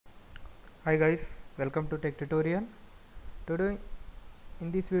Hi guys, welcome to Tech Tutorial. Today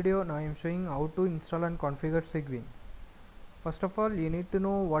in this video now I am showing how to install and configure Cygwin. First of all, you need to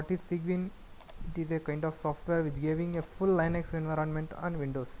know what is Cygwin. It is a kind of software which giving a full Linux environment on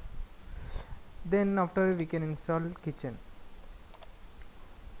Windows. Then after we can install Kitchen.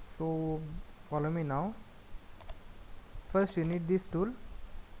 So follow me now. First you need this tool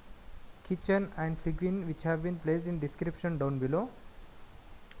Kitchen and Cygwin, which have been placed in description down below.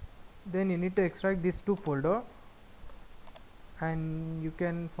 Then you need to extract these two folder, and you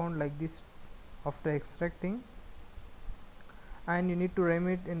can found like this after extracting, and you need to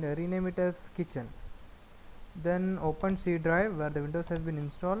rename it as Kitchen. Then open C drive where the Windows has been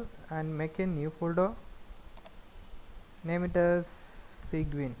installed and make a new folder, name it as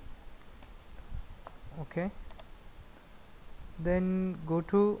Cygwin. Okay, then go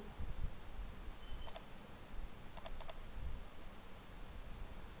to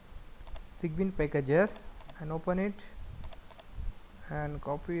Cygwin packages and open it and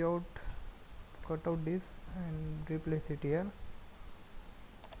cut out this and replace it here.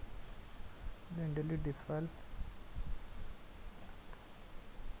 Then delete this file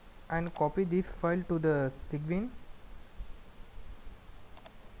and copy this file to the Cygwin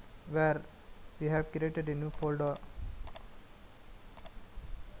where we have created a new folder.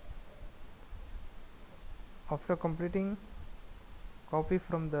 After completing, copy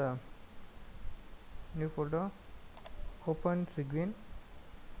from the new folder, open Cygwin.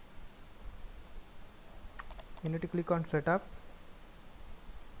 You need to click on setup,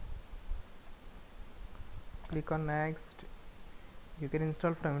 click on next. You can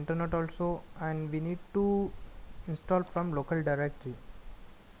install from internet also, and we need to install from local directory.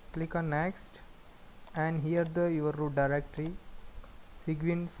 Click on next, and here your root directory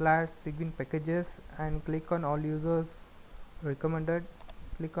Cygwin/Cygwin packages, and click on all users recommended.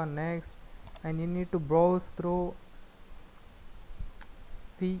 Click on next, and you need to browse through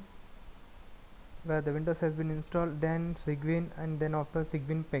C where the Windows has been installed, then Cygwin, and then after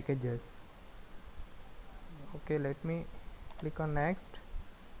Cygwin packages. Okay, let me click on next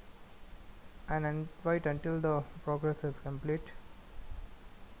and wait until the progress is complete.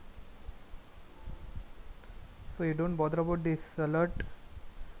 So you don't bother about this alert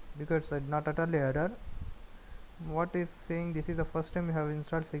because it's not at all error. What is saying this is the first time you have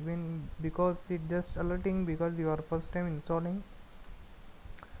installed Cygwin, because it just alerting because you are first time installing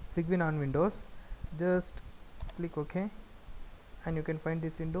Cygwin on Windows. Just click OK, and you can find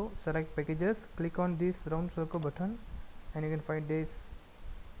this window. Select packages, click on this round circle button, and you can find this.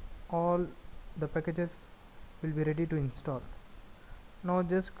 All the packages will be ready to install. Now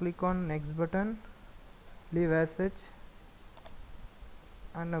just click on next button, leave as such,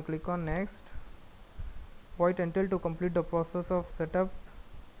 and now click on next. Wait until to complete the process of setup.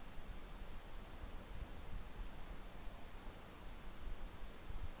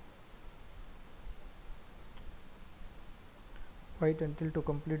 Wait until to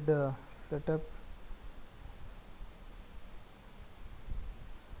complete the setup.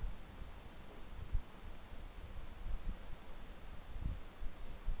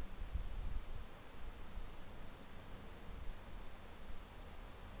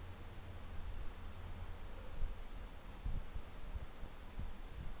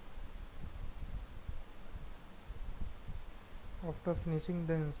 After finishing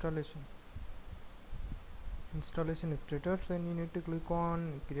the installation is started, then you need to click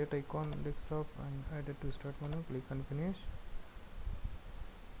on create icon desktop and add it to start menu. Click on finish,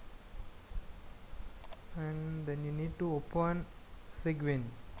 and then you need to open Cygwin.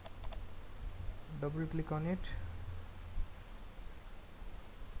 Double click on it.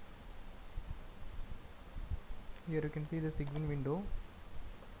 Here you can see the Cygwin window.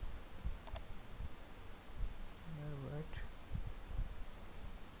 Right.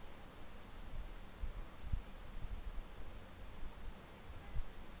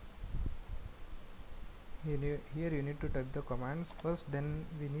 Here you need to type the commands first, then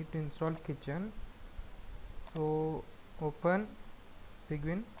we need to install Kitchen. So open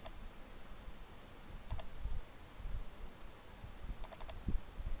Cygwin,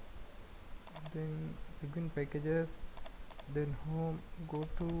 then Cygwin packages, then home, go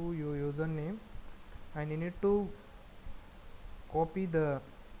to your username, and you need to copy the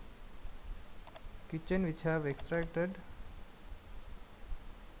Kitchen which have extracted,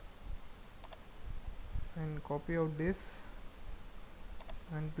 and copy out this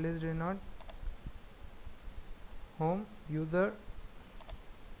and place it in home, user,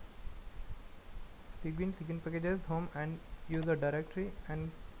 Cygwin packages, home and user directory,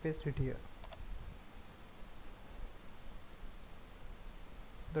 and paste it here.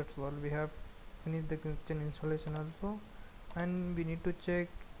 That's all. We have finished the kitchen installation also, and we need to check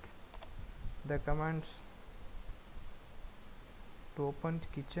the commands to open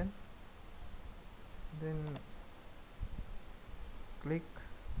kitchen. Then click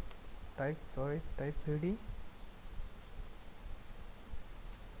type cd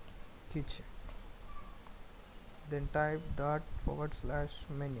kitchen, then type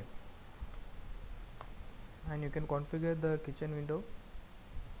 /menu, and you can configure the kitchen window.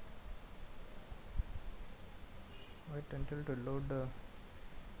 Wait until to load the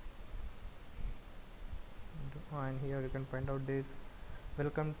window. And here you can find out this: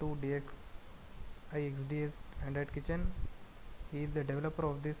 welcome to IXDS Android Kitchen. He is the developer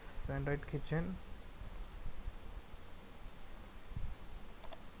of this Android Kitchen.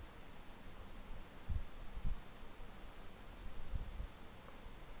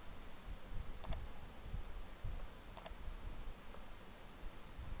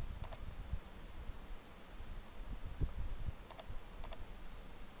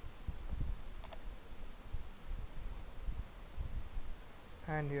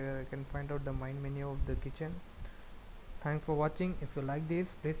 And here you can find out the main menu of the kitchen. Thanks for watching. If you like this,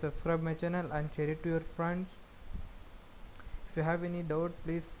 please subscribe my channel and share it to your friends. If you have any doubt,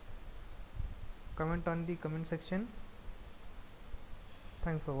 please comment on the comment section.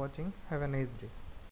 Thanks for watching. Have a nice day.